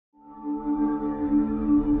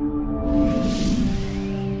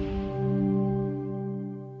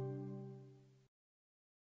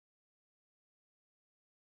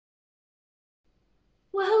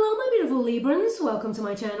beautiful Librans, welcome to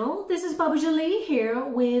my channel. This is Baba Jolie here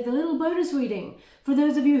with a little bonus reading. For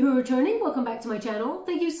those of you who are returning, welcome back to my channel.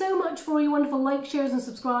 Thank you so much for your wonderful likes, shares and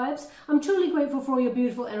subscribes. I'm truly grateful for your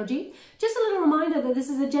beautiful energy. Just a little reminder that this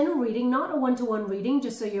is a general reading, not a one-to-one reading,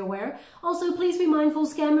 just so you're aware. Also, please be mindful,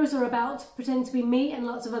 scammers are about, pretending to be me and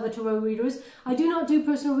lots of other tarot readers. I do not do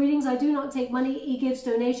personal readings. I do not take money, e-gifts,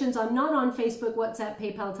 donations. I'm not on Facebook, WhatsApp,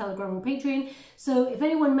 PayPal, Telegram or Patreon. So if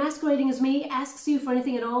anyone masquerading as me asks you for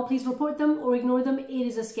anything at all, please report them or ignore them. It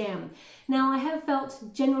is a scam. Now, I have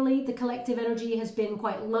felt generally the collective energy has been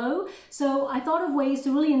quite low, so I thought of ways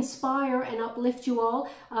to really inspire and uplift you all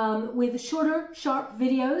with shorter, sharp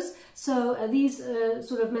videos. So these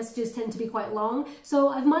sort of messages tend to be quite long. So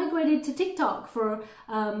I've migrated to TikTok for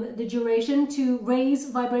the duration to raise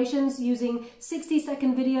vibrations using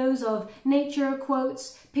 60-second videos of nature,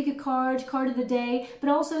 quotes, pick a card of the day, but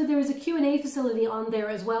also there is a Q&A facility on there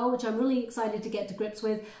as well, which I'm really excited to get to grips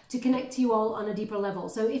with to connect to you all on a deeper level.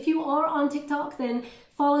 So if you are on TikTok, then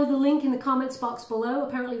follow the link in the comments box below.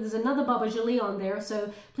 Apparently there's another Baba Jolie on there,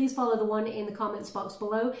 so please follow the one in the comments box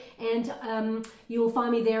below, and you will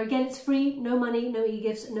find me there. Again, it's free, no money, no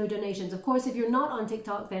e-gifts, no donations. Of course, if you're not on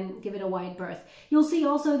TikTok, then give it a wide berth. You'll see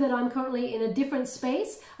also that I'm currently in a different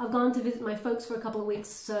space. I've gone to visit my folks for a couple of weeks,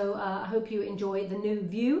 so I hope you enjoy the new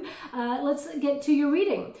view. Let's get to your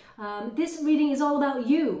reading. This reading is all about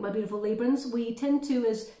you, my beautiful Librans. We tend to,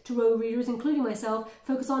 as tarot readers, including myself,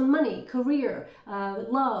 focus on money, career,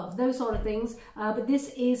 love, those sort of things. But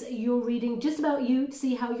this is your reading just about you to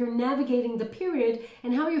see how you're navigating the period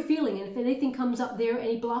and how you're feeling. And if anything comes up there,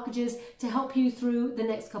 any blockages to help you through the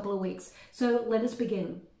next couple of weeks. So let us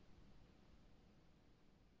begin.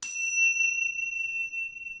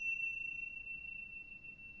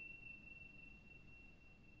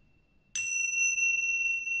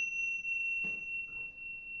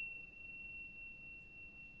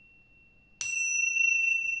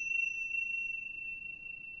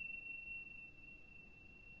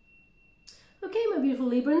 Okay, my beautiful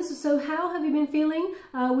Librans, so how have you been feeling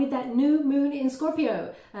with that new moon in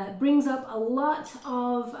Scorpio? Brings up a lot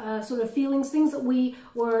of sort of feelings, things that we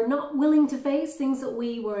were not willing to face, things that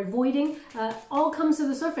we were avoiding, all comes to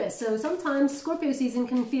the surface. So sometimes Scorpio season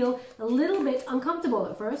can feel a little bit uncomfortable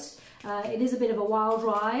at first. It is a bit of a wild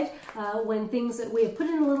ride when things that we have put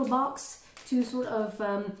in a little box to sort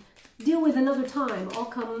of deal with another time all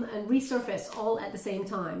come and resurface all at the same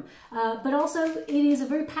time. But also it is a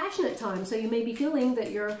very passionate time, so you may be feeling that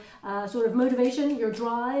your sort of motivation, your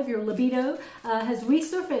drive, your libido has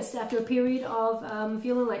resurfaced after a period of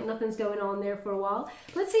feeling like nothing's going on there for a while.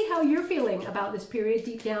 Let's see how you're feeling about this period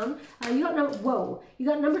deep down. You got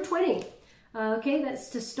number 20. Okay, that's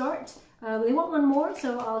to start. They want one more,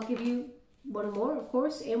 so I'll give you one more, of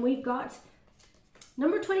course, and we've got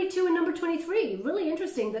number 22 and number 23. Really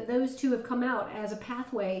interesting that those two have come out as a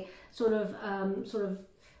pathway, sort of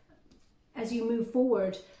as you move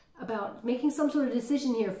forward about making some sort of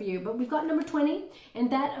decision here for you. But we've got number 20, and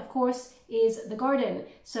that, of course, is the garden.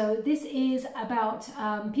 So this is about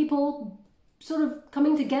people sort of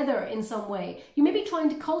coming together in some way. You may be trying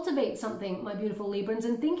to cultivate something, my beautiful Librans,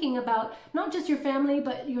 and thinking about not just your family,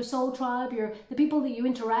 but your soul tribe, the people that you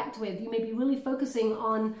interact with. You may be really focusing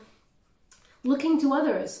on looking to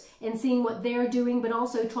others and seeing what they're doing, but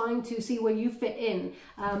also trying to see where you fit in.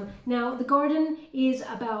 Now, the garden is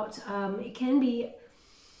about, it can be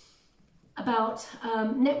about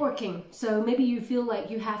networking. So maybe you feel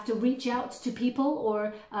like you have to reach out to people,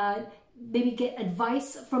 or maybe get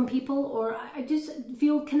advice from people, or I just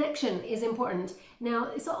feel connection is important.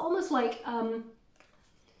 Now, it's almost like, I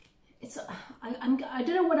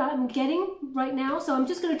don't know what I'm getting right now, so I'm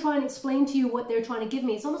just going to try and explain to you what they're trying to give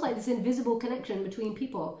me. It's almost like this invisible connection between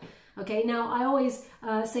people. Okay, now I always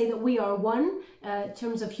say that we are one in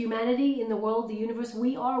terms of humanity in the world, the universe.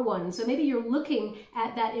 We are one. So maybe you're looking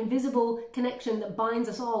at that invisible connection that binds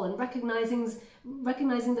us all and recognizing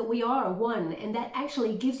that we are one, and that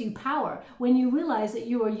actually gives you power. When you realize that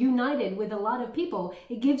you are united with a lot of people,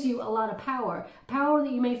 it gives you a lot of power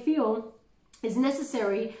that you may feel is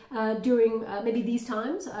necessary during maybe these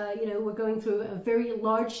times. You know, we're going through a very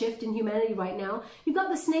large shift in humanity right now. You've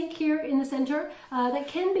got the snake here in the center. That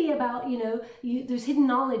can be about, you know, there's hidden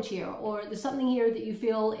knowledge here, or there's something here that you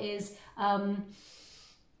feel is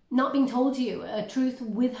not being told to you, a truth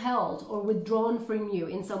withheld or withdrawn from you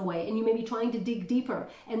in some way. And you may be trying to dig deeper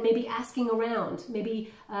and maybe asking around,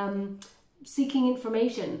 maybe seeking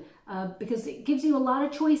information, because it gives you a lot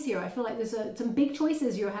of choice here. I feel like there's some big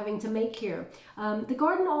choices you're having to make here. The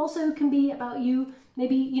garden also can be about you,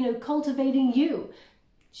 maybe, you know, cultivating you,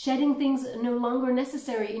 shedding things no longer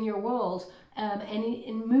necessary in your world, and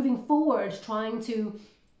in moving forward, trying to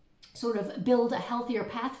sort of build a healthier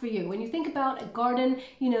path for you. When you think about a garden,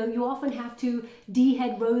 you know, you often have to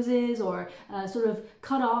dehead roses or sort of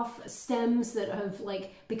cut off stems that have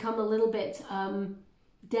like become a little bit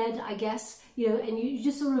dead, I guess, you know, and you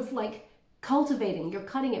just sort of like cultivating, you're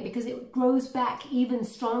cutting it because it grows back even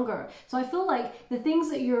stronger. So I feel like the things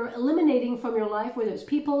that you're eliminating from your life, whether it's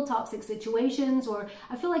people, toxic situations, or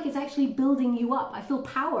I feel like it's actually building you up. I feel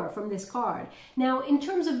power from this card. Now, in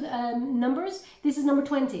terms of numbers, this is number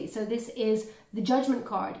 20. So this is the Judgment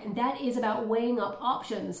card, and that is about weighing up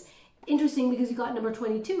options. Interesting because you got number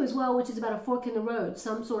 22 as well, which is about a fork in the road,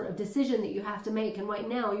 some sort of decision that you have to make. And right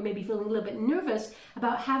now you may be feeling a little bit nervous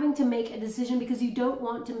about having to make a decision because you don't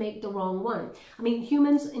want to make the wrong one. I mean,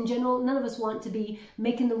 humans in general, none of us want to be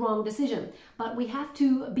making the wrong decision, but we have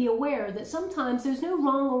to be aware that sometimes there's no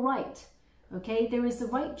wrong or right. Okay, there is the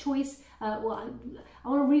right choice. Well, I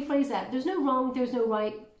want to rephrase that. There's no wrong, there's no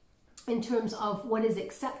right in terms of what is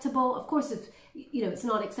acceptable. Of course, if you know, it's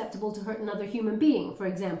not acceptable to hurt another human being, for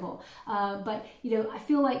example. But, you know, I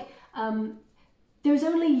feel like there's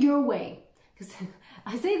only your way. Because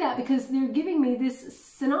I say that because they're giving me this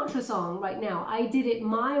Sinatra song right now. I did it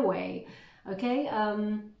my way. Okay.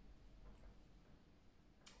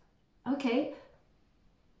 Okay.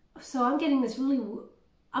 So I'm getting this really,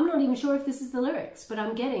 I'm not even sure if this is the lyrics, but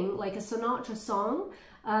I'm getting like a Sinatra song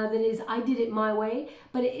that is, I did it my way.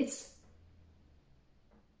 But it's,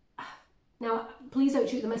 now, please don't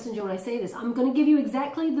shoot the messenger when I say this. I'm going to give you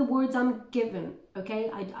exactly the words I'm given, okay?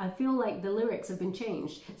 I feel like the lyrics have been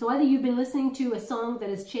changed. So either you've been listening to a song that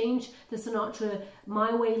has changed the Sinatra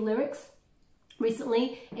My Way lyrics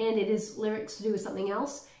recently, and it is lyrics to do with something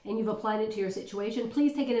else, and you've applied it to your situation.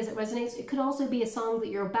 Please take it as it resonates. It could also be a song that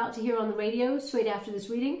you're about to hear on the radio straight after this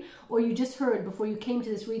reading, or you just heard before you came to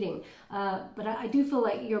this reading. But I do feel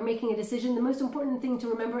like you're making a decision. The most important thing to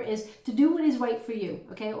remember is to do what is right for you,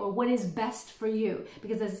 okay, or what is best for you,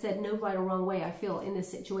 because as I said, no right or wrong way, I feel, in this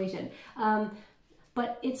situation.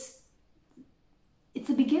 But it's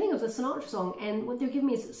the beginning of the Sinatra song, and what they're giving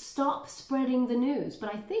me is stop spreading the news.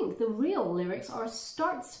 But I think the real lyrics are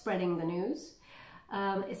start spreading the news.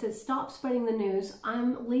 It says, stop spreading the news.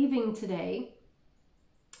 I'm leaving today.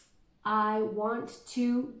 I want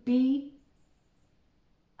to be,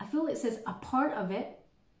 I feel it says a part of it.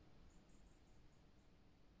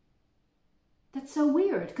 That's so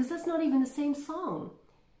weird because that's not even the same song.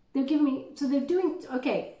 They're giving me, so they're doing,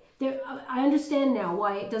 okay, I understand now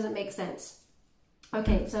why it doesn't make sense.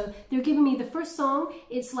 Okay, so they're giving me the first song,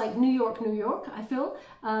 it's like New York, New York, I feel.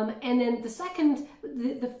 And then the second,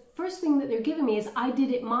 the first thing that they're giving me is I did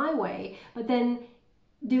it my way, but then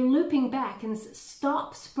they're looping back and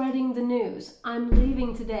stop spreading the news. I'm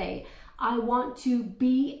leaving today. I want to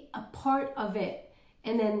be a part of it.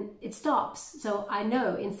 And then it stops. So I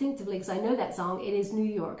know instinctively, because I know that song, it is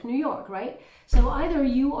New York, New York, right? So either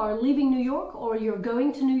you are leaving New York or you're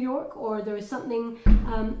going to New York, or there is something,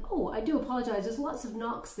 oh, I do apologize. There's lots of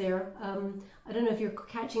knocks there. I don't know if you're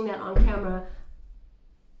catching that on camera.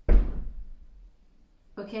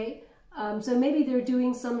 Okay. So maybe they're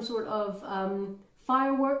doing some sort of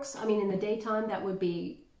fireworks. I mean, in the daytime, that would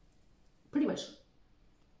be pretty much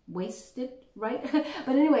wasted, right?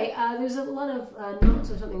 But anyway, there's a lot of knocks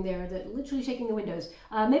or something there that literally shaking the windows.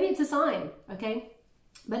 Maybe it's a sign, okay?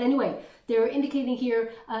 But anyway, they're indicating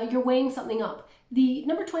here you're weighing something up. The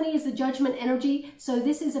number 20 is the Judgment energy. So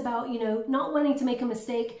this is about, you know, not wanting to make a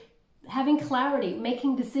mistake, having clarity,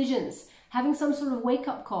 making decisions, having some sort of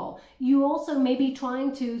wake-up call. You also may be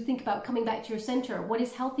trying to think about coming back to your center. What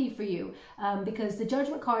is healthy for you? Because the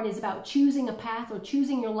Judgment card is about choosing a path or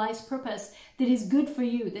choosing your life's purpose that is good for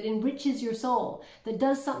you, that enriches your soul, that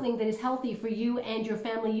does something that is healthy for you and your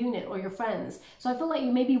family unit or your friends. So I feel like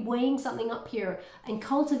you may be weighing something up here and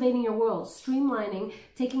cultivating your world, streamlining,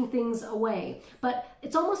 taking things away. But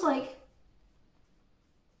it's almost like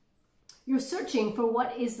you're searching for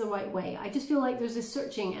what is the right way. I just feel like there's this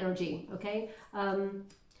searching energy, okay?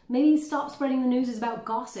 Maybe stop spreading the news is about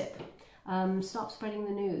gossip. Stop spreading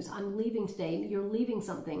the news. I'm leaving today. You're leaving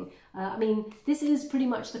something. I mean, this is pretty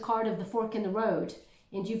much the card of the fork in the road,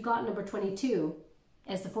 and you've got number 22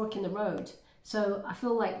 as the fork in the road. So I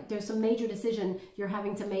feel like there's some major decision you're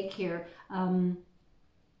having to make here.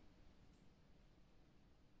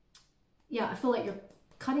 Yeah, I feel like you're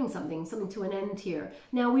cutting something to an end here.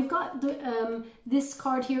 Now we've got the, this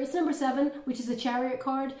card here. It's number 7, which is a Chariot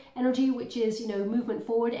card energy, which is, you know, movement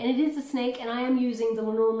forward, and it is a snake, and I am using the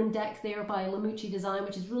LENORMAND deck there by MUCI Design,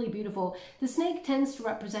 which is really beautiful. The snake tends to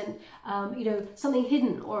represent, you know, something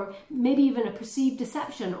hidden, or maybe even a perceived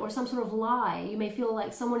deception or some sort of lie. You may feel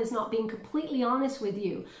like someone is not being completely honest with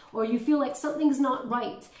you, or you feel like something's not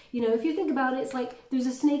right. You know, if you think about it, it's like there's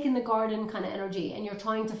a snake in the garden kind of energy, and you're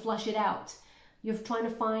trying to flush it out. You're trying to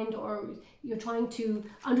find, or you're trying to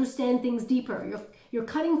understand things deeper. You're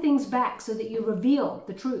cutting things back so that you reveal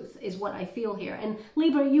the truth, is what I feel here. And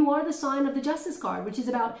Libra, you are the sign of the Justice card, which is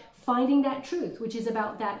about finding that truth, which is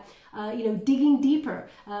about that, you know, digging deeper,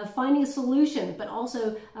 finding a solution, but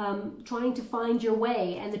also trying to find your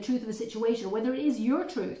way and the truth of a situation, whether it is your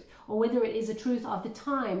truth or whether it is a truth of the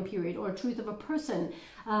time period or a truth of a person.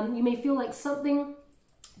 You may feel like something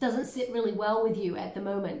doesn't sit really well with you at the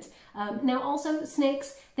moment. Now also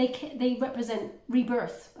snakes, they represent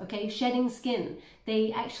rebirth, okay, shedding skin.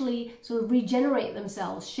 They actually sort of regenerate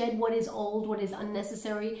themselves, shed what is old, what is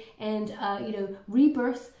unnecessary, and you know,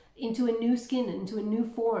 rebirth into a new skin, into a new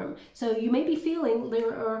form. So you may be feeling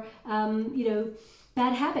there are, you know,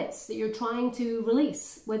 bad habits that you're trying to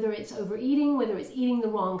release, whether it's overeating, whether it's eating the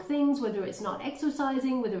wrong things, whether it's not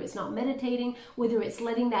exercising, whether it's not meditating, whether it's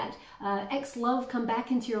letting that ex-love come back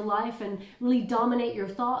into your life and really dominate your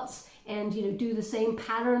thoughts and, you know, do the same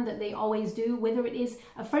pattern that they always do, whether it is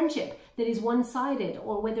a friendship that is one-sided,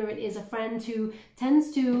 or whether it is a friend who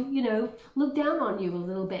tends to, you know, look down on you a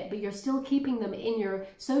little bit, but you're still keeping them in your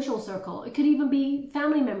social circle. It could even be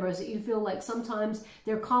family members that you feel like sometimes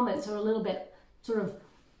their comments are a little bit sort of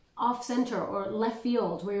off center or left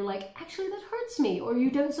field, where you're like, actually that hurts me, or you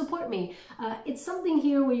don't support me. It's something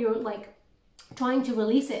here where you're like trying to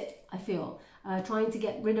release it, I feel, trying to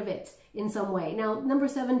get rid of it in some way. Now, number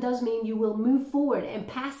 7 does mean you will move forward and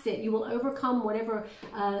past it. You will overcome whatever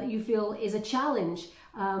you feel is a challenge.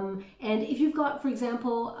 And if you've got, for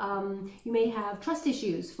example, you may have trust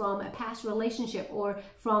issues from a past relationship or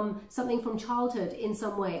from something from childhood in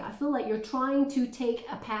some way. I feel like you're trying to take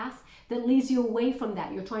a path that leads you away from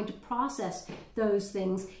that. You're trying to process those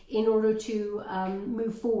things in order to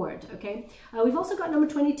move forward, okay? We've also got number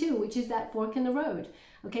 22, which is that fork in the road.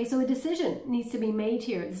 Okay, so a decision needs to be made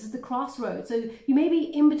here. This is the crossroads. So you may be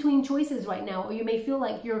in between choices right now, or you may feel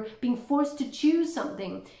like you're being forced to choose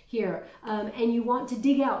something here, and you want to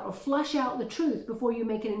dig out or flush out the truth before you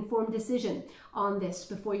make an informed decision on this,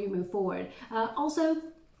 before you move forward. Also,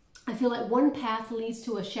 I feel like one path leads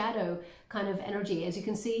to a shadow kind of energy. As you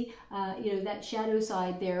can see, you know, that shadow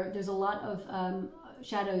side there, there's a lot of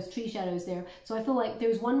shadows, tree shadows there. So I feel like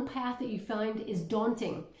there's one path that you find is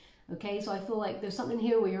daunting. Okay, so I feel like there's something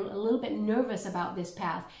here where you're a little bit nervous about this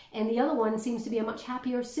path, and the other one seems to be a much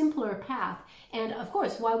happier, simpler path. And of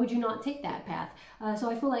course, why would you not take that path? So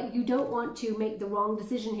I feel like you don't want to make the wrong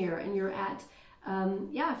decision here, and you're at,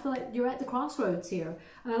 yeah, I feel like you're at the crossroads here.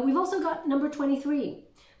 We've also got number 23.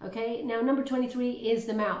 Okay, now number 23 is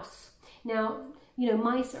the mouse. Now, you know,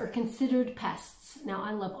 mice are considered pests. Now,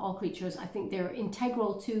 I love all creatures. I think they're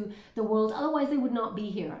integral to the world. Otherwise, they would not be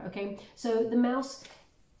here. Okay, so the mouse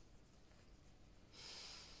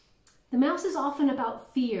is often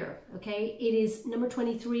about fear, okay? It is number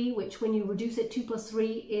 23, which when you reduce it, 2 plus 3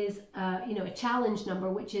 is, you know, a challenge number,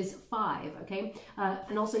 which is 5, okay?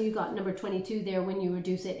 And also you got number 22 there. When you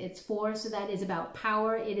reduce it, it's 4. So that is about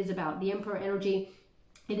power. It is about the Emperor energy.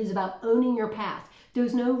 It is about owning your path.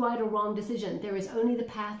 There's no right or wrong decision. There is only the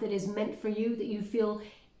path that is meant for you, that you feel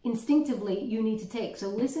instinctively you need to take. So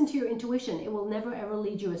listen to your intuition. It will never ever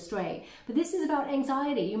lead you astray. But this is about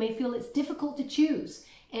anxiety. You may feel it's difficult to choose,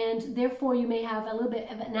 and therefore you may have a little bit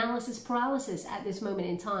of analysis paralysis at this moment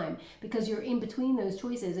in time, because you're in between those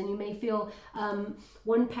choices, and you may feel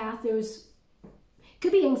one path,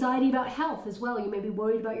 could be anxiety about health as well. You may be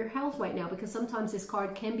worried about your health right now, because sometimes this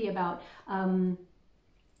card can be about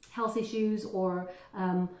health issues, or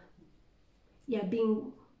yeah,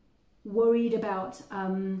 being worried about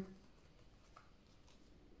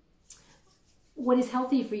what is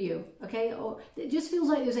healthy for you, okay? Or it just feels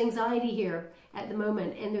like there's anxiety here at the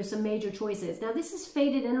moment, and there's some major choices. Now, this is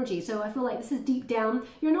faded energy, so I feel like this is deep down.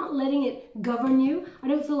 You're not letting it govern you. I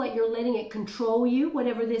don't feel like you're letting it control you,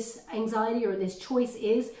 whatever this anxiety or this choice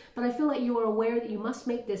is, but I feel like you are aware that you must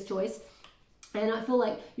make this choice. And I feel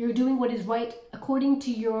like you're doing what is right according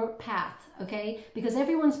to your path, okay? Because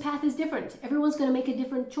everyone's path is different. Everyone's going to make a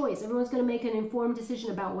different choice. Everyone's going to make an informed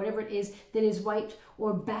decision about whatever it is that is right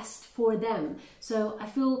or best for them. So I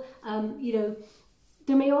feel, you know,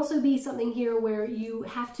 there may also be something here where you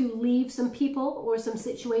have to leave some people or some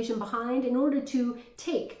situation behind in order to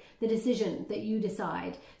take the decision that you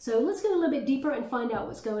decide. So let's go a little bit deeper and find out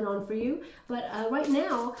what's going on for you. But right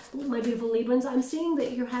now, my beautiful Librans, I'm seeing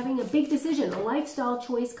that you're having a big decision, a lifestyle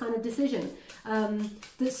choice kind of decision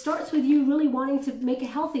that starts with you really wanting to make a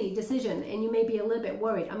healthy decision, and you may be a little bit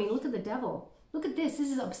worried. I mean, look at the Devil. Look at this.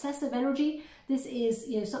 This is obsessive energy. This is,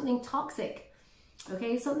 you know, something toxic.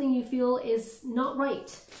 Okay, something you feel is not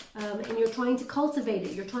right, and you're trying to cultivate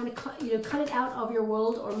it. You're trying to cut it out of your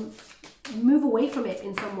world or move away from it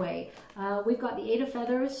in some way. We've got the Eight of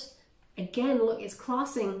Feathers. Again, look, it's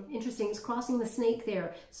crossing. Interesting. It's crossing the snake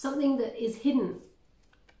there. Something that is hidden.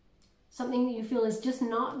 Something that you feel is just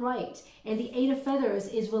not right. And the Eight of Feathers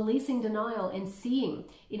is releasing denial and seeing.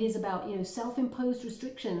 It is about, you know, self-imposed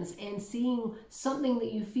restrictions and seeing something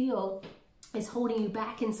that you feel is holding you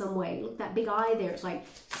back in some way. Look, that big eye there. It's like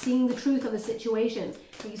seeing the truth of a situation.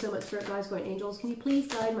 Thank you so much, Spirit Guides, Guardian Angels. Can you please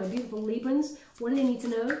guide my beautiful Librans? What do they need to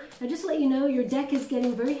know? Now, just to let you know, your deck is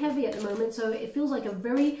getting very heavy at the moment, so it feels like a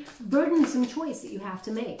very burdensome choice that you have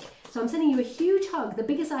to make. So I'm sending you a huge hug, the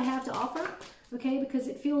biggest I have to offer, okay, because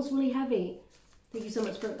it feels really heavy. Thank you so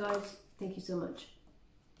much, Spirit Guides. Thank you so much.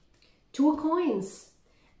 Two of coins.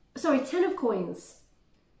 Sorry, 10 of coins.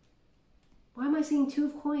 Why am I seeing 2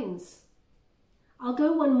 of coins? I'll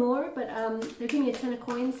go one more, but they're giving me a 10 of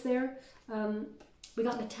coins there. We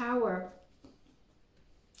got the Tower.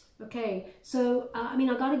 Okay, so, I mean,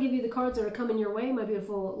 I got to give you the cards that are coming your way, my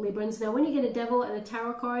beautiful Librans. Now, when you get a Devil and a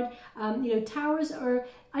Tower card, you know, Towers are,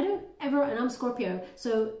 I don't ever, and I'm Scorpio,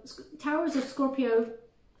 so Towers are Scorpio,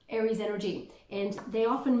 Aries energy, and they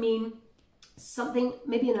often mean something,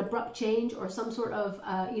 maybe an abrupt change or some sort of,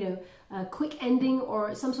 you know, quick ending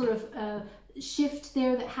or some sort of shift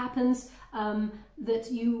there that happens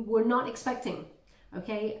that you were not expecting,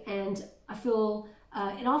 okay? And I feel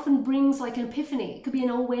it often brings like an epiphany. It could be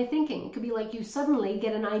an old way of thinking. It could be like you suddenly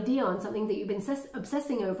get an idea on something that you've been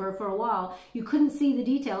obsessing over for a while. You couldn't see the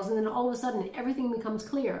details, and then all of a sudden everything becomes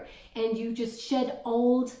clear, and you just shed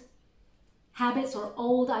old habits or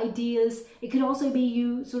old ideas. It could also be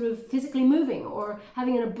you sort of physically moving or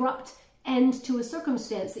having an abrupt end to a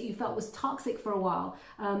circumstance that you felt was toxic for a while,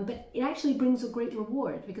 but it actually brings a great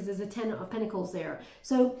reward because there's a 10 of Pentacles there.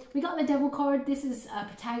 So we got the Devil card. This is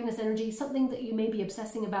protagonist energy, something that you may be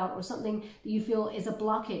obsessing about or something that you feel is a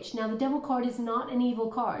blockage. Now, the Devil card is not an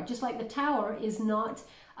evil card, just like the Tower is not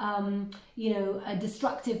you know, a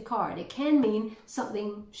destructive card. It can mean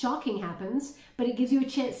something shocking happens, but it gives you a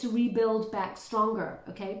chance to rebuild back stronger,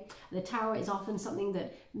 okay? The Tower is often something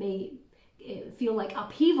that may feel like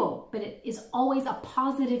upheaval, but it is always a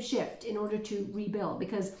positive shift in order to rebuild,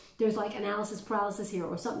 because there's like analysis paralysis here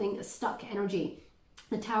or something, a stuck energy.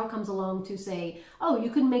 The Tower comes along to say, oh, you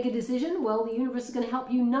couldn't make a decision? Well, the universe is going to help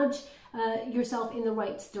you nudge yourself in the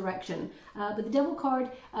right direction. But the Devil card,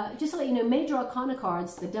 just to let you know, major arcana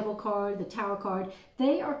cards, the Devil card, the Tower card,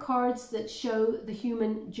 they are cards that show the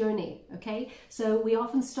human journey, okay? So we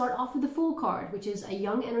often start off with the Fool card, which is a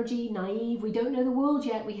young energy, naive, we don't know the world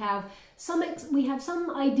yet, we have some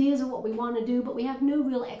ideas of what we want to do, but we have no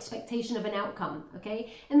real expectation of an outcome,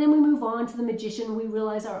 okay? And then we move on to the Magician. We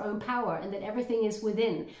realize our own power and that everything is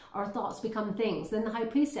within. Our thoughts become things. Then the High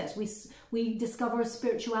Priestess, we discover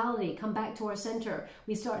spirituality, come back to our center.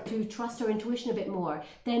 We start to trust our intuition a bit more.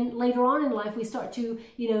 Then later on in life, we start to,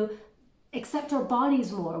 you know, accept our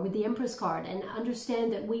bodies more with the Empress card and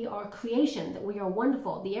understand that we are creation, that we are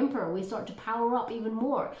wonderful. The Emperor, we start to power up even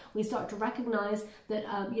more. We start to recognize that,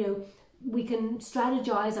 you know, we can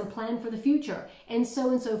strategize and plan for the future, and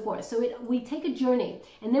so forth. So we take a journey,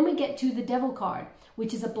 and then we get to the Devil card,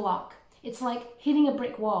 which is a block. It's like hitting a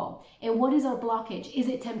brick wall. And what is our blockage? Is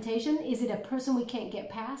it temptation? Is it a person we can't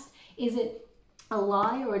get past? Is it a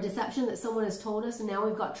lie or a deception that someone has told us, and now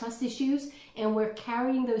we've got trust issues, and we're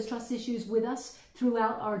carrying those trust issues with us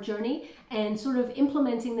throughout our journey and sort of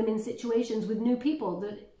implementing them in situations with new people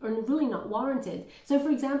that are really not warranted. So for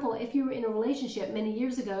example, if you were in a relationship many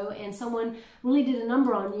years ago and someone really did a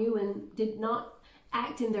number on you and did not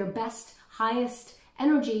act in their best, highest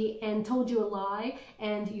energy and told you a lie,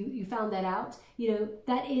 and you found that out, you know,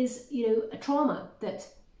 that is, you know, a trauma that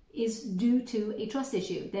is due to a trust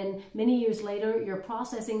issue. Then many years later, you're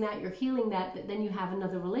processing that, you're healing that, but then you have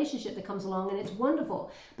another relationship that comes along and it's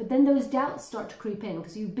wonderful. But then those doubts start to creep in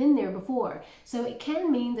because you've been there before. So it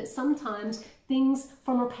can mean that sometimes things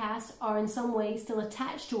from our past are in some way still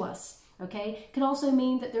attached to us. Okay, it could also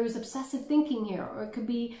mean that there is obsessive thinking here, or it could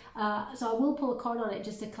be, so I will pull a card on it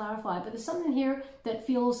just to clarify, but there's something here that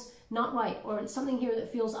feels not right, or something here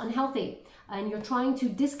that feels unhealthy, and you're trying to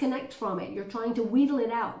disconnect from it. You're trying to wheedle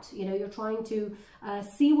it out. You know, you're trying to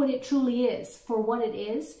see what it truly is for what it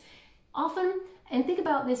is. Often, And think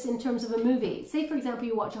about this in terms of a movie. Say, for example,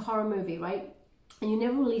 you watch a horror movie, right? And you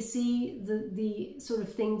never really see the sort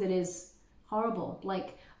of thing that is horrible.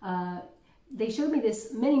 Like, they showed me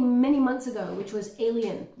this many months ago, which was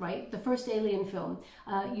Alien, right? The first Alien film.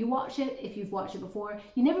 You watch it, if you've watched it before,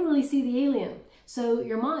 you never really see the alien. So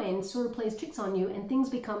your mind sort of plays tricks on you and things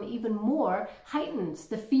become even more heightened.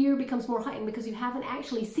 The fear becomes more heightened because you haven't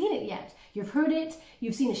actually seen it yet. You've heard it,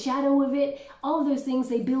 you've seen a shadow of it, all of those things,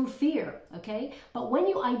 they build fear, okay? But when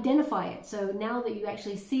you identify it, so now that you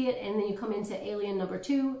actually see it and then you come into Alien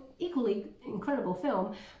 #2, equally incredible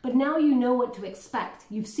film, but now you know what to expect.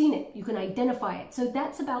 You've seen it, you can identify it. So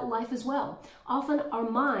that's about life as well. Often our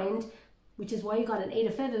mind, which is why you got an 8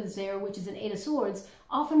 of feathers there, which is an 8 of swords,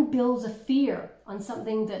 often builds a fear on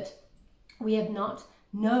something that we have not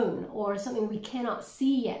known or something we cannot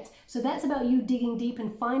see yet. So that's about you digging deep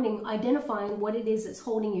and identifying what it is that's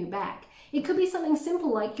holding you back. It could be something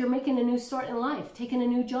simple like you're making a new start in life, taking a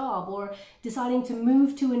new job, or deciding to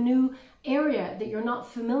move to a new area that you're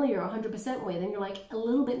not familiar 100% with, and you're like a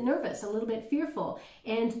little bit nervous, a little bit fearful.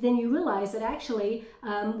 And then you realize that actually,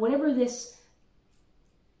 whatever this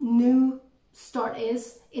new start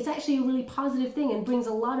is, it's actually a really positive thing and brings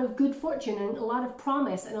a lot of good fortune and a lot of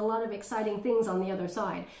promise and a lot of exciting things on the other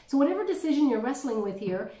side. So whatever decision you're wrestling with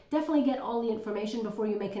here, definitely get all the information before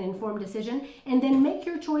you make an informed decision, and then make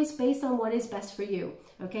your choice based on what is best for you,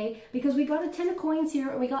 okay? Because we got a 10 of coins here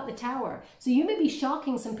and we got the Tower. So you may be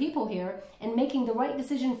shocking some people here and making the right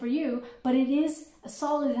decision for you, but it is a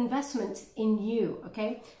solid investment in you,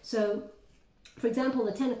 okay? So for example,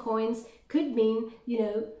 the 10 of coins could mean,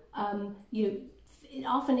 it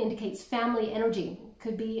often indicates family energy.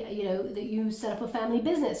 Could be, that you set up a family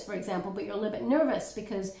business, for example, but you're a little bit nervous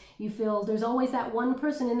because you feel there's always that one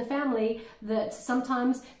person in the family that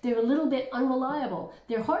sometimes they're a little bit unreliable.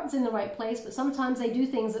 Their heart's in the right place, but sometimes they do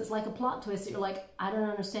things that's like a plot twist that you're like, I don't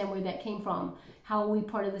understand where that came from. How are we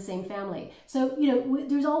part of the same family? So,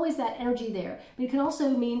 there's always that energy there. But it can also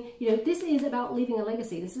mean, this is about leaving a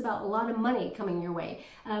legacy. This is about a lot of money coming your way.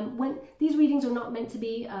 When these readings are not meant to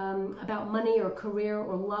be about money or career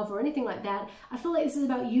or love or anything like that, I feel like this is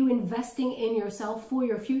about you investing in yourself for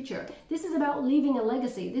your future. This is about leaving a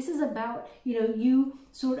legacy. This is about, you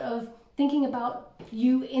sort of thinking about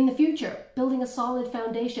you in the future, building a solid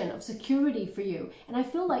foundation of security for you. And I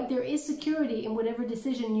feel like there is security in whatever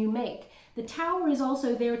decision you make. The Tower is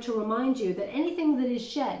also there to remind you that anything that is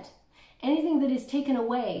shed, anything that is taken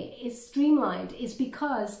away, is streamlined, is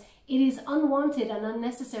because it is unwanted and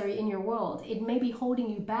unnecessary in your world. It may be holding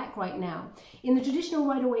you back right now. In the traditional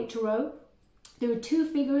Rider-Waite Tarot, there are two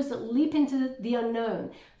figures that leap into the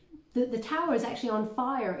unknown. The Tower is actually on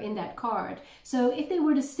fire in that card. So if they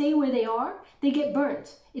were to stay where they are, they get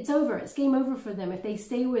burnt. It's over. It's game over for them if they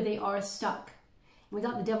stay where they are stuck. We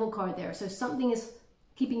got the Devil card there. So something is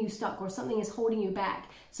keeping you stuck or something is holding you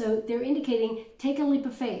back. So they're indicating take a leap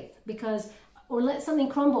of faith or let something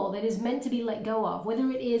crumble that is meant to be let go of, whether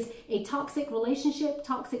it is a toxic relationship,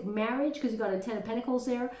 toxic marriage, because you've got a 10 of Pentacles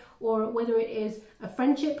there, or whether it is a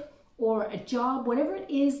friendship or a job, whatever it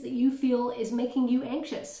is that you feel is making you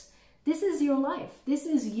anxious. This is your life. This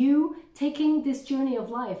is you taking this journey of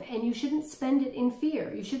life, and you shouldn't spend it in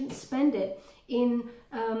fear. You shouldn't spend it in,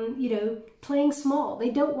 playing small. They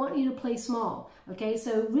don't want you to play small, okay?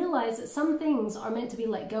 So realize that some things are meant to be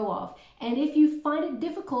let go of. And if you find it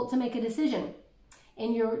difficult to make a decision,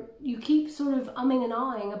 and you keep sort of umming and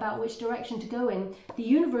ahhing about which direction to go in, the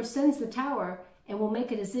universe sends the Tower and will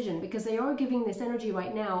make a decision, because they are giving this energy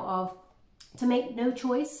right now of to make no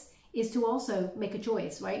choice is to also make a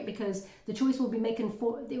choice, right? Because the choice will be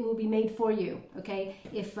made for you, okay,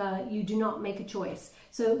 if you do not make a choice.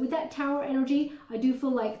 So with that Tower energy, I do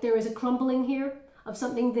feel like there is a crumbling here of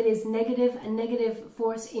something that is negative, a negative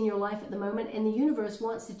force in your life at the moment, and the universe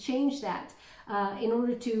wants to change that in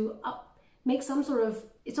order to make some sort of,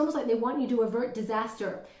 it's almost like they want you to avert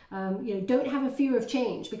disaster. Don't have a fear of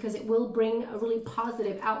change, because it will bring a really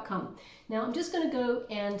positive outcome. Now I'm just going to go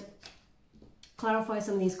and clarify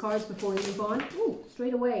some of these cards before we move on. Ooh,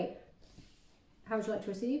 straight away. How would you like to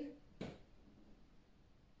receive?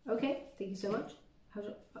 Okay, thank you so much.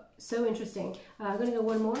 So interesting. I'm going to go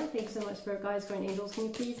one more. Thank you so much, Spirit Guides, Guardian Angels. Can you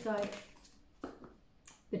please guide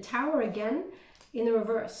the Tower again in the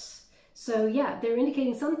reverse? So yeah, they're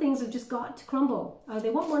indicating some things have just got to crumble. They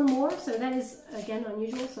want one more, so that is, again,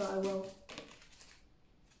 unusual. So I will...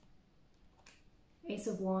 Ace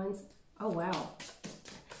of Wands. Oh, wow.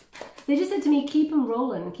 They just said to me, keep them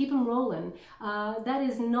rolling, keep them rolling. That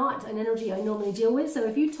is not an energy I normally deal with. So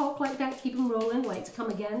if you talk like that, keep them rolling, wait to come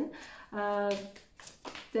again,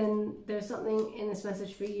 then there's something in this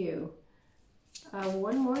message for you.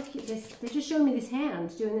 One more. They just showed me this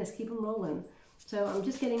hand doing this. Keep them rolling. So I'm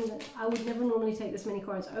just getting that. I would never normally take this many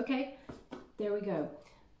cards. Okay, there we go.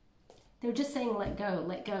 They're just saying let go,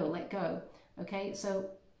 let go, let go. Okay, so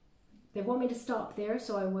they want me to stop there,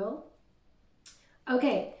 so I will.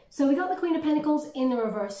 Okay, so we got the Queen of Pentacles in the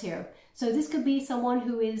reverse here. So this could be someone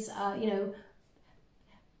who is, you know,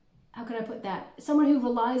 how can I put that? Someone who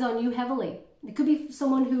relies on you heavily. It could be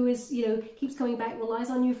someone who is, you know, keeps coming back,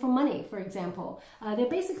 relies on you for money, for example. They're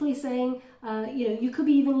basically saying, you know, you could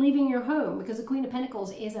be even leaving your home, because the Queen of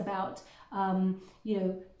Pentacles is about, you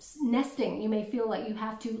know, nesting. You may feel like you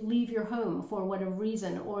have to leave your home for whatever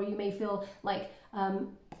reason, or you may feel like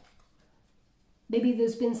maybe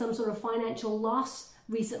there's been some sort of financial loss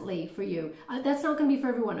recently for you. That's not going to be for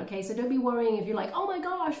everyone, okay? So don't be worrying if you're like, oh my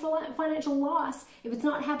gosh, financial loss. If it's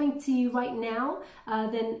not happening to you right now,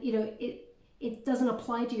 then, you know, it doesn't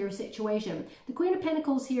apply to your situation. The Queen of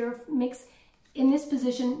Pentacles here in this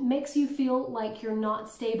position makes you feel like you're not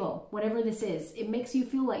stable, whatever this is. It makes you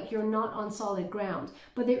feel like you're not on solid ground.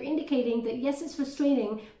 But they're indicating that yes, it's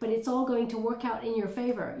frustrating, but it's all going to work out in your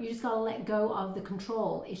favor. You just got to let go of the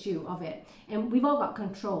control issue of it. And we've all got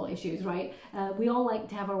control issues, right? We all like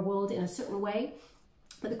to have our world in a certain way.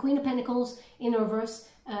 But the Queen of Pentacles in the reverse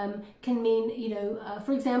can mean, you know,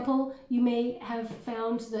 for example, you may have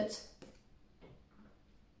found that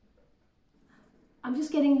I'm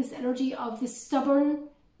just getting this energy of this stubborn.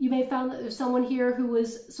 You may have found that there's someone here who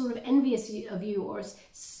was sort of envious of you, or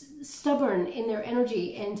stubborn in their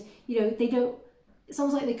energy, and you know they don't. It's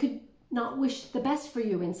almost like they could not wish the best for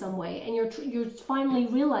you in some way, and you're finally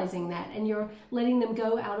realizing that, and you're letting them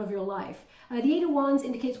go out of your life. The Eight of Wands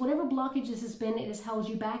indicates whatever blockage this has been, it has held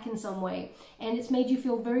you back in some way, and it's made you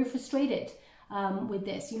feel very frustrated. With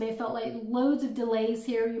this, you may have felt like loads of delays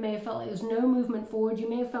here. You may have felt like there's no movement forward. You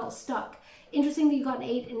may have felt stuck. Interesting that you got an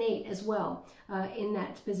 8 and 8 as well in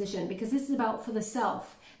that position, because this is about for the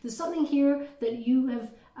self. There's something here that you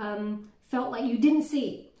have felt like you didn't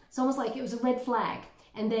see. It's almost like it was a red flag,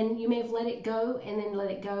 and then you may have let it go, and then let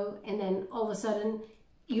it go, and then all of a sudden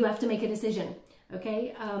you have to make a decision.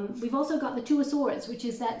 Okay. We've also got the Two of Swords, which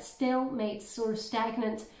is that stalemate, sort of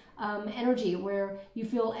stagnant energy where you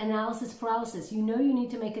feel analysis paralysis. You know you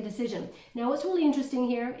need to make a decision. Now what's really interesting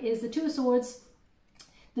here is the Two of Swords.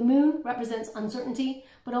 The moon represents uncertainty,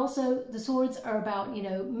 but also the swords are about, you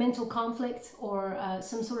know, mental conflict or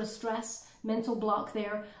some sort of stress, mental block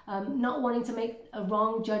there, not wanting to make a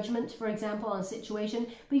wrong judgment, for example, on a situation.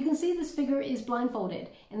 But you can see this figure is blindfolded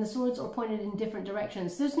and the swords are pointed in different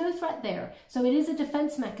directions. There's no threat there. So it is a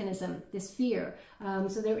defense mechanism, this fear.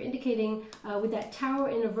 So they're indicating with that Tower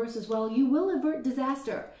in reverse as well, you will avert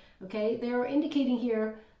disaster. Okay, they're indicating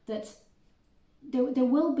here that there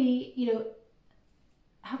will be, you know,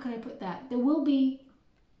 how can I put that? There will be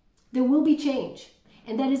change.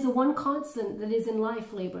 And that is the one constant that is in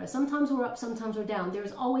life, Libra. Sometimes we're up, sometimes we're down.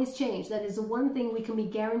 There's always change. That is the one thing we can be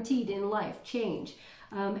guaranteed in life, change.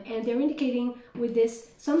 And they're indicating with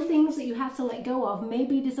this, some things that you have to let go of may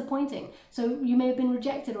be disappointing. So you may have been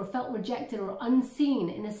rejected or felt rejected or unseen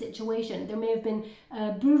in a situation. There may have been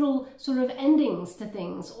brutal sort of endings to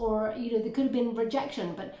things, or, you know, there could have been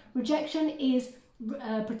rejection. But rejection is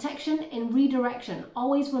protection and redirection.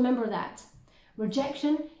 Always remember that.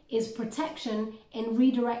 Rejection is protection and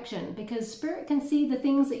redirection, because Spirit can see the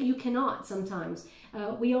things that you cannot sometimes.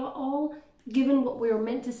 We are all given what we're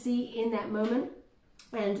meant to see in that moment.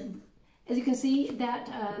 And as you can see,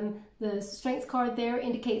 that the Strength card there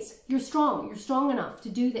indicates you're strong. You're strong enough to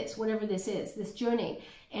do this, whatever this is, this journey.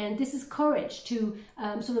 And this is courage to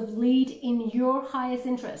sort of lead in your highest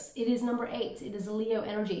interests. It is number 8. It is a Leo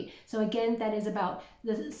energy. So again, that is about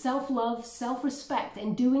the self-love, self-respect,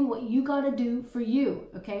 and doing what you got to do for you,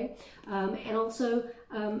 okay? And also,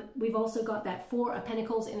 we've also got that 4 of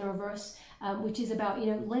Pentacles in the reverse, which is about, you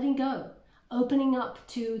know, letting go, opening up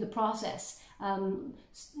to the process,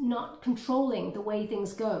 not controlling the way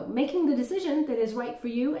things go, making the decision that is right for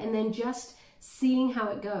you, and then just seeing how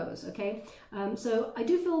it goes, okay? So I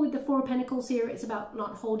do feel with the 4 of Pentacles here, it's about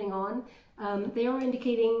not holding on. They are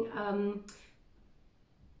indicating,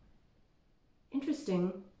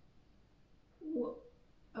 interesting,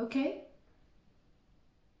 okay.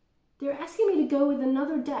 They're asking me to go with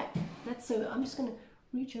another deck. That's so, I'm just gonna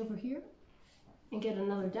reach over here and get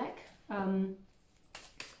another deck.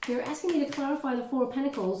 They're asking me to clarify the 4 of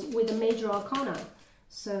Pentacles with a major arcana.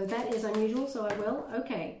 So that is unusual, so I will,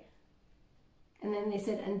 okay. And then they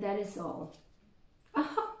said, and that is all.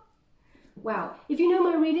 Aha! Wow. If you know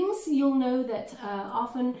my readings, you'll know that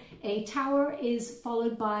often a tower is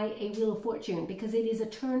followed by a wheel of fortune because it is a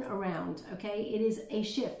turnaround, okay? It is a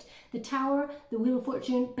shift. The tower, the wheel of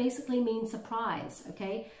fortune basically means surprise,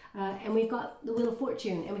 okay? And we've got the wheel of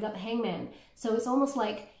fortune and we've got the hangman. So it's almost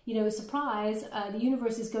like, you know, surprise, the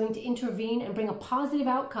universe is going to intervene and bring a positive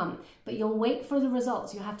outcome, but you'll wait for the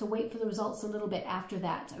results. You'll have to wait for the results a little bit after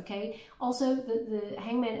that, okay? Also, the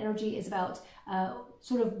hangman energy is about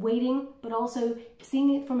sort of waiting, but also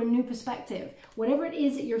seeing it from a new perspective. Whatever it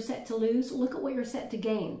is that you're set to lose, look at what you're set to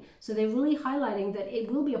gain. So they're really highlighting that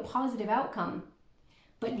it will be a positive outcome,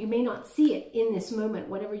 but you may not see it in this moment,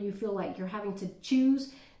 whatever you feel like you're having to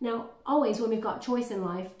choose. Now, always when we've got choice in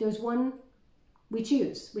life, there's one we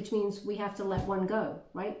choose, which means we have to let one go,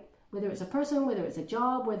 right? Whether it's a person, whether it's a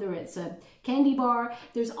job, whether it's a candy bar,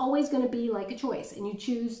 there's always going to be like a choice, and you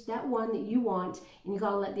choose that one that you want, and you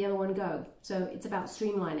got to let the other one go. So it's about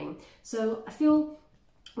streamlining. So I feel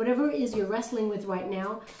whatever it is you're wrestling with right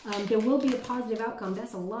now, there will be a positive outcome.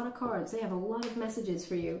 That's a lot of cards. They have a lot of messages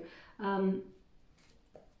for you.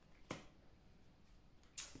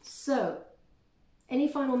 So any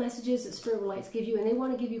final messages that Spirit would like to give you, and they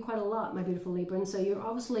want to give you quite a lot, my beautiful Librans, so you're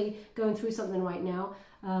obviously going through something right now.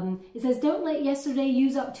 It says, don't let yesterday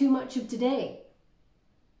use up too much of today.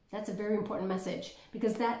 That's a very important message,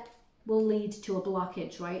 because that will lead to a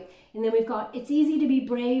blockage, right? And then we've got, it's easy to be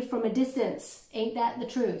brave from a distance. Ain't that the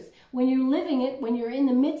truth? When you're living it, when you're in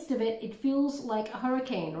the midst of it, it feels like a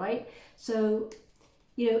hurricane, right? So,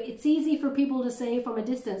 you know, it's easy for people to say from a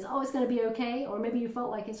distance, oh, it's going to be okay, or maybe you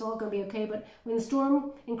felt like it's all going to be okay, but when the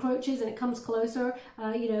storm encroaches and it comes closer,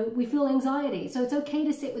 you know, we feel anxiety. So it's okay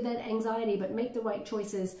to sit with that anxiety, but make the right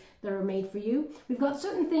choices that are made for you. We've got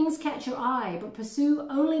certain things catch your eye, but pursue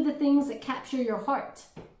only the things that capture your heart.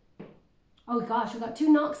 Oh gosh, we got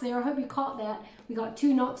 2 knocks there. I hope you caught that. We got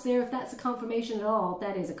 2 knocks there. If that's a confirmation at all,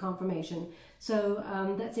 that is a confirmation.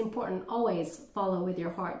 So that's important. Always follow with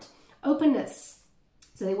your heart. Openness.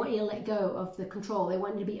 So they want you to let go of the control. They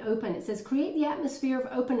want you to be open. It says, create the atmosphere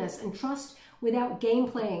of openness and trust without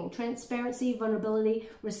game playing, transparency, vulnerability,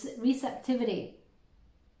 receptivity.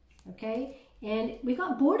 Okay? And we've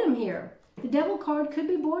got boredom here. The Devil card could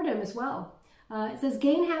be boredom as well. It says,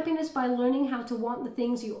 gain happiness by learning how to want the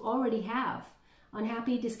things you already have.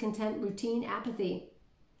 Unhappy, discontent, routine, apathy.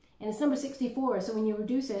 And it's number 64, so when you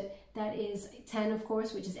reduce it, that is 10, of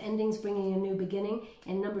course, which is endings, bringing a new beginning.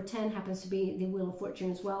 And number 10 happens to be the Wheel of Fortune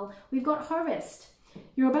as well. We've got harvest.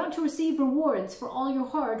 You're about to receive rewards for all your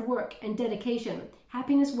hard work and dedication.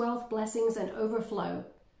 Happiness, wealth, blessings, and overflow.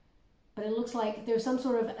 But it looks like there's some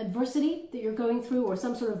sort of adversity that you're going through, or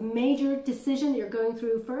some sort of major decision that you're going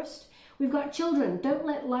through first. We've got children. Don't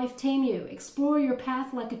let life tame you. Explore your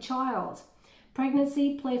path like a child.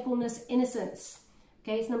 Pregnancy, playfulness, innocence.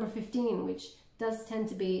 Okay, it's number 15, which does tend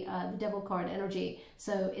to be the Devil card energy.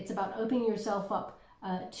 So it's about opening yourself up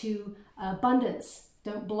to abundance.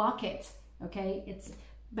 Don't block it, okay? It's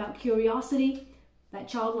about curiosity, that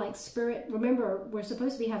childlike spirit. Remember, we're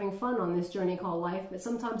supposed to be having fun on this journey called life, but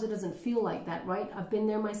sometimes it doesn't feel like that, right? I've been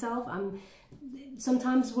there myself.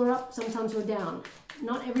 Sometimes we're up, sometimes we're down.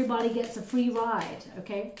 Not everybody gets a free ride,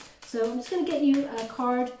 okay? So I'm just going to get you a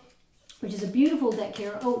card, which is a beautiful deck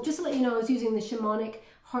here. Oh, just to let you know, I was using the Shamanic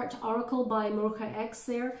Heart Oracle by Mahrukh X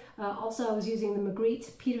there. Also, I was using the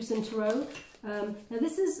Margarete PETERSEN Tarot. Now,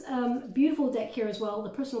 this is a beautiful deck here as well, the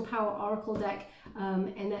Personal Power Oracle deck,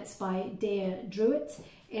 and that's by DREWIT.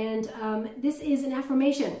 And this is an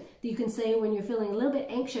affirmation that you can say when you're feeling a little bit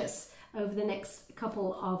anxious over the next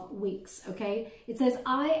couple of weeks, okay? It says,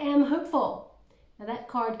 I am hopeful. Now, that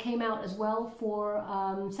card came out as well for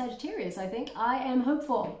Sagittarius, I think. I am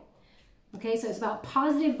hopeful. Okay, so it's about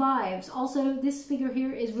positive vibes. Also, this figure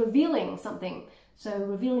here is revealing something. So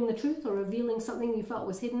revealing the truth or revealing something you felt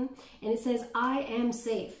was hidden. And it says, I am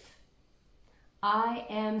safe. I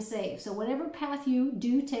am safe. So whatever path you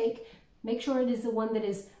do take, make sure it is the one that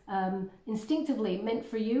is instinctively meant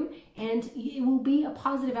for you. And it will be a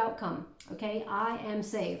positive outcome. Okay, I am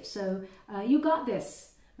safe. So you got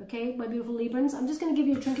this. Okay, my beautiful Librans. I'm just going to give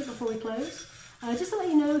you a trinket before we close. Just to let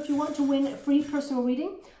you know, if you want to win a free personal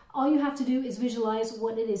reading, all you have to do is visualize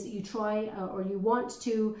what it is that you try or you want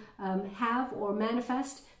to have or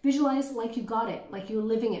manifest. Visualize like you got it, like you're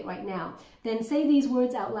living it right now. Then say these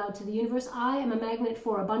words out loud to the universe. I am a magnet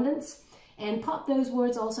for abundance. And pop those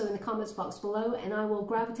words also in the comments box below, and I will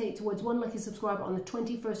gravitate towards one lucky subscriber on the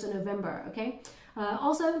 21st of November, okay?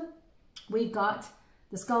 Also, we've got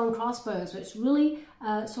the Skull and Crossbones, which really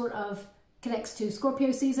sort of connects to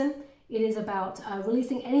Scorpio season. It is about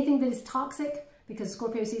releasing anything that is toxic, because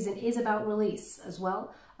Scorpio season is about release as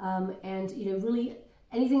well. And, you know, really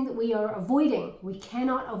anything that we are avoiding, we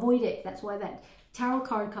cannot avoid it. That's why that tarot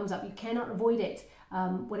card comes up. You cannot avoid it,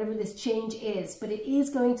 whatever this change is, but it is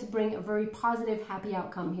going to bring a very positive, happy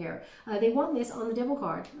outcome here. They want this on the Devil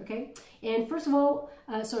card, okay? And first of all,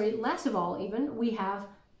 last of all even, we have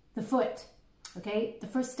the foot, okay? The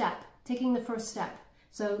first step, taking the first step.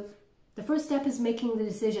 So the first step is making the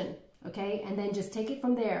decision, okay? And then just take it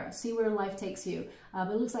from there, see where life takes you.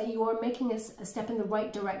 But it looks like you are making a step in the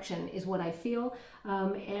right direction is what I feel.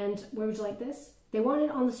 And where would you like this? They want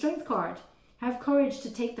it on the Strength card. Have courage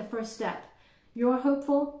to take the first step. You're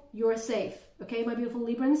hopeful, you're safe. Okay, my beautiful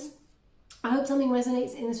Librans? I hope something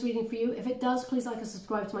resonates in this reading for you. If it does, please like and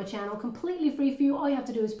subscribe to my channel. Completely free for you. All you have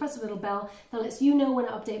to do is press the little bell that lets you know when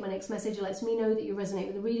I update my next message. It lets me know that you resonate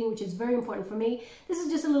with the reading, which is very important for me. This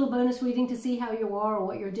is just a little bonus reading to see how you are or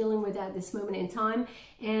what you're dealing with at this moment in time.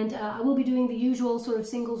 And I will be doing the usual sort of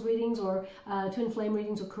singles readings or twin flame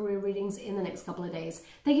readings or career readings in the next couple of days.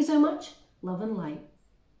 Thank you so much. Love and light.